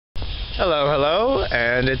Hello, hello,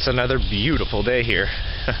 and it's another beautiful day here.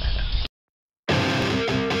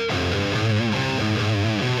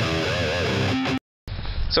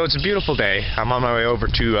 So it's a beautiful day. I'm on my way over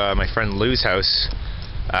to my friend Lou's house.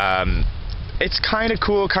 It's kind of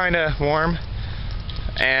cool, kind of warm,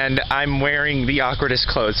 and I'm wearing the awkwardest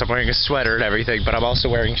clothes. I'm wearing a sweater and everything, but I'm also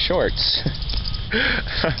wearing shorts.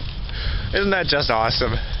 Isn't that just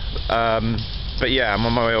awesome? But yeah, I'm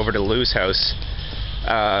on my way over to Lou's house.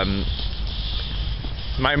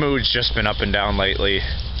 My mood's just been up and down lately.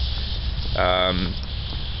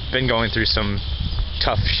 Been going through some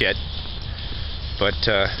tough shit. But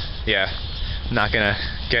yeah, I'm not gonna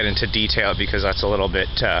get into detail because that's a little bit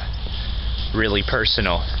really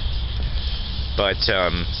personal. But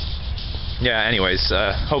yeah, anyways,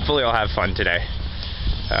 hopefully I'll have fun today.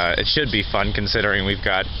 It should be fun considering we've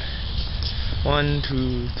got 1,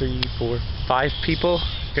 2, 3, 4, 5 people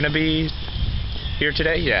gonna be here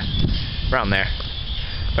today. Yeah, around there.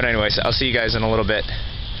 But anyways, I'll see you guys in a little bit,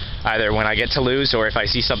 either when I get to Lou's or if I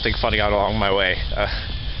see something funny out along my way.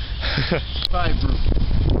 I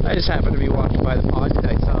just happened to be walking by the pond and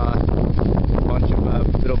I saw a bunch of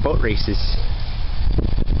little boat races.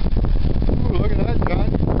 Ooh, look at that, John.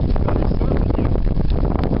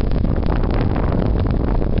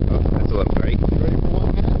 Oh, that's a little bright. Ready for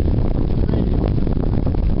one minute?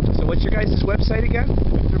 So what's your guys' website again?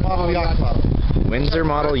 Windsor Model Yacht Club. Windsor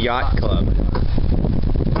Model Yacht Club.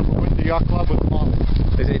 Windsor Yacht Club with Model.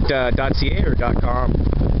 Is it .ca or .com?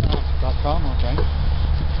 .com, okay.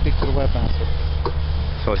 Speak to the webmaster.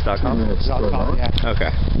 So it's .com? .com, yeah.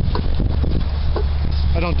 Okay.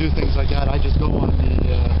 I don't do things like that. I just go on the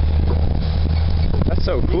That's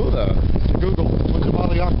so cool though. Google Windsor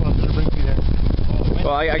Model Yacht Club and it brings me there.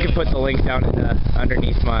 Well, I can put the link down in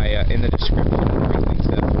underneath my in the description and everything.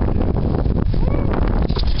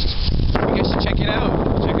 So you guys should check it out.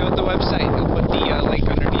 Check out the website. I'll put the link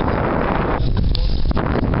underneath.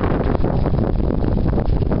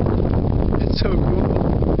 It's so cool.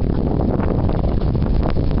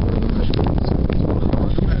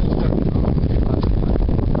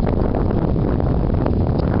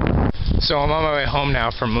 So I'm on my way home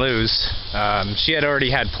now from Lou's. She had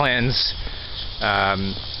already had plans,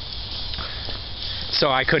 so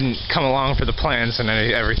I couldn't come along for the plans and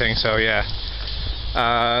everything, so yeah.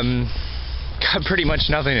 Got pretty much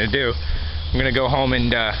nothing to do. I'm gonna go home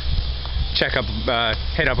and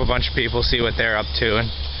hit up a bunch of people, see what they're up to, and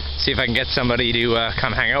see if I can get somebody to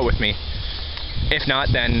come hang out with me. If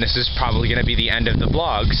not, then this is probably gonna be the end of the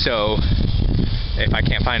vlog, so if I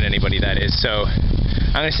can't find anybody, that is. So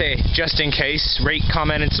I'm gonna say, just in case, rate,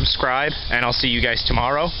 comment, and subscribe, and I'll see you guys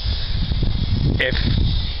tomorrow. If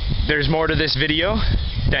there's more to this video,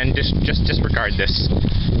 then just disregard this.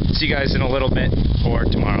 See you guys in a little bit, or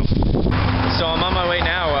tomorrow. So I'm on my way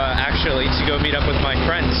now, actually, to go meet up with my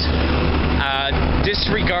friends.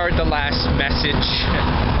 Disregard the last message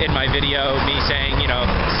in my video, me saying, you know,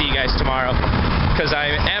 see you guys tomorrow, because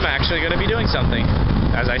I am actually gonna be doing something,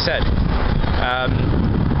 as I said.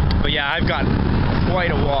 But yeah, I've got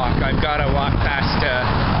quite a walk. I've got to walk past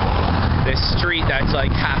this street that's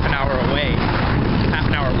like half an hour away. Half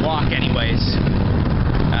an hour walk anyways.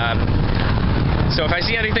 So if I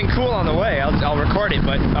see anything cool on the way, I'll record it,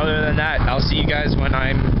 but other than that, I'll see you guys when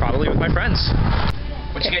I'm probably with my friends.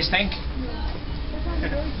 What you guys think?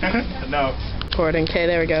 No. Recording. Okay,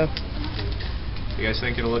 there we go. You guys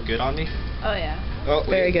think it'll look good on me? Oh yeah. Oh,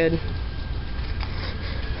 very good.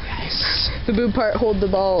 Yes. The boob part, hold the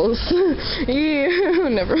balls. Ew,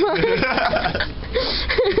 never mind.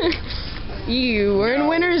 Ew, we're in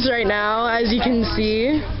Winners right now, as you can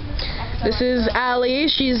see. This is Allie.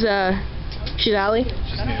 She's Allie.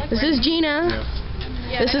 This is Gina.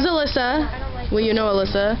 Yeah. This is Alyssa. Well, you know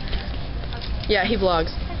Alyssa. Yeah, he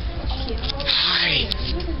vlogs. Hi.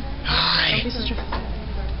 Hi.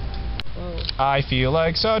 I feel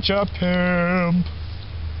like such a pimp.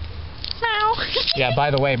 Yeah,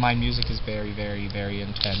 by the way, my music is very, very, very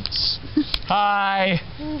intense. Hi!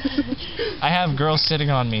 I have girls sitting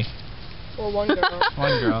on me. Well, one girl.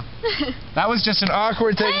 One girl. That was just an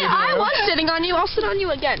awkward thing to do. I was sitting on you. I'll sit on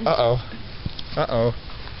you again. Uh-oh. Uh-oh.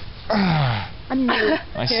 I'm new.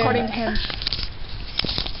 According to him.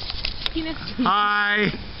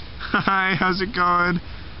 Hi! Hi, how's it going?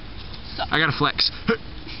 I gotta flex.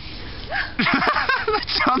 That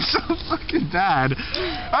sounds so fucking bad.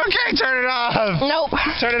 Okay, turn it off. Nope.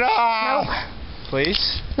 Turn it off. Nope.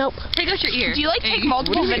 Please. Nope. Take out your ear. Do you like take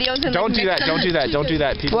multiple videos and don't do that. Don't do that. Don't do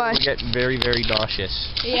that. People Why? will get very, very nauseous.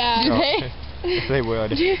 Yeah. Do they? They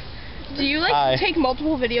would. Do you like take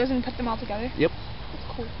multiple videos and put them all together? Yep. That's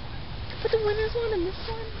cool. Put the winners one and this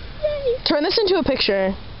one. Yay. Turn this into a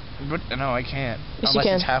picture. But no, I can't. Yes, you Unless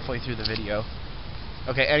can. it's halfway through the video.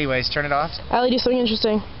 Okay, anyways, turn it off. Allie, do something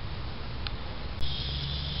interesting.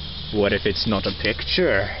 What if it's not a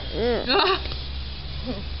picture?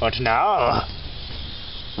 What now?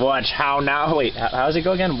 What? How now? Wait, how does it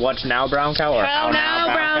go again? What now, brown cow? Or How now,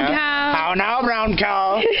 brown cow? How now, brown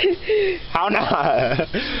cow? How now?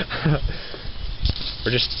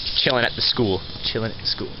 We're just chilling at the school. Chilling at the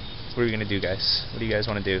school. What are we gonna do, guys? What do you guys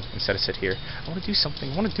want to do instead of sit here? I want to do something.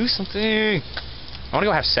 I want to do something. I want to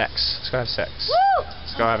go have sex. Let's go have sex. Woo!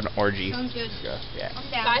 Let's go have an orgy. Sounds good. Let's go. Yeah. I'm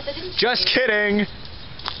down. Guys, I didn't Just kidding.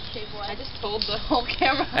 I just told the whole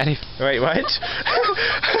camera. Wait, what?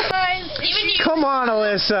 Even you. Come on,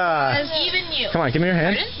 Alyssa. Even you. Come on, give me your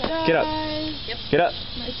hand. Get up. Get up.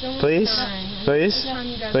 Please. Please.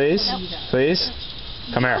 Please. Please.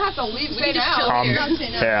 Come here. have to leave right now. Come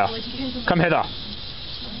here. Come hither.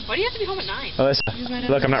 Why do you have to be home at 9? Alyssa,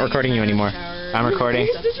 look, I'm not recording you anymore. I'm recording.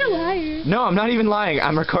 You're a liar. No, I'm not even lying.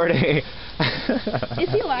 I'm recording. Is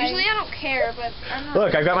he lying? Usually I don't care, but I'm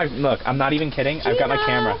not. Look, I'm not even kidding. I've got my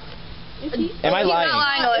camera. Am I lying? He's not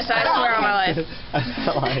lying, Alyssa. I swear on my life. I'm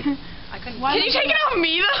not lying. Can you take it off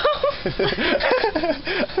me, though?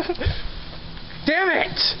 Damn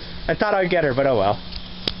it! I thought I'd get her, but oh well.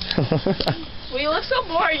 We look so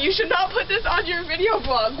boring. You should not put this on your video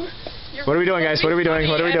blog. What are we doing, guys? What are we doing?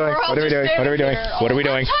 What are we doing? What are we doing? What are we doing? What are we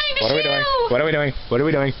doing? What are we doing? What are we doing? What are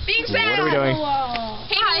we doing? Being What are we doing?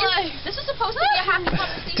 Hey guys, this is supposed to be a happy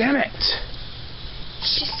conversation. Damn it!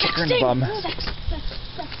 Kick her in the bum.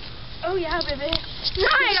 Oh yeah, baby.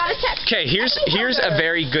 I got a text. Okay, here's a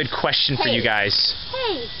very good question for you guys.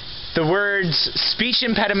 Hey. The words speech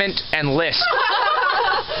impediment and lisp.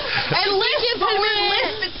 And lisp impediment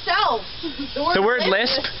lisp itself. The word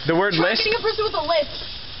lisp. The word Try lisp. getting a person with a lisp.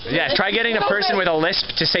 Yeah, try getting a person with a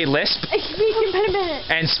lisp to say lisp A speech impediment.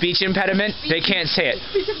 and speech impediment. They can't say it.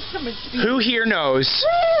 Who here knows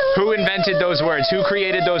who invented those words? Who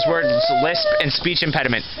created those words, lisp and speech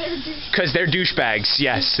impediment? Because they're douchebags.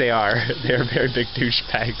 Yes, they are. They're very big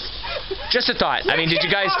douchebags. Just a thought. I mean, did you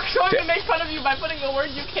guys? So I'm gonna make fun of you by putting the word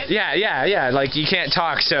you can't. Yeah. Like you can't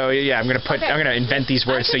talk, so yeah, I'm gonna invent these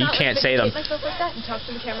words so you can't say them.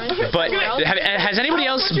 But has anybody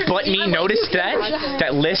else but me noticed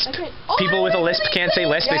that lisp? People with a lisp can't say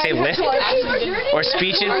lisp; they say lisp. Or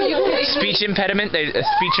speech impediment.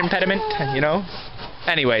 Speech impediment. You know.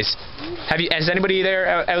 Anyways, has anybody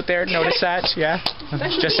out there noticed that? Yeah.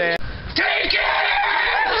 Just saying. Take it!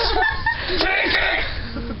 Take it!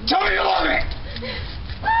 Tell me you love it!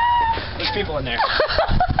 There's people in there.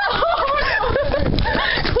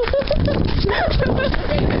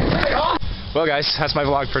 Well guys, that's my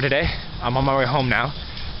vlog for today. I'm on my way home now.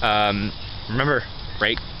 Remember,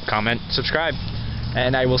 rate, comment, subscribe,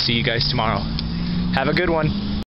 and I will see you guys tomorrow. Have a good one.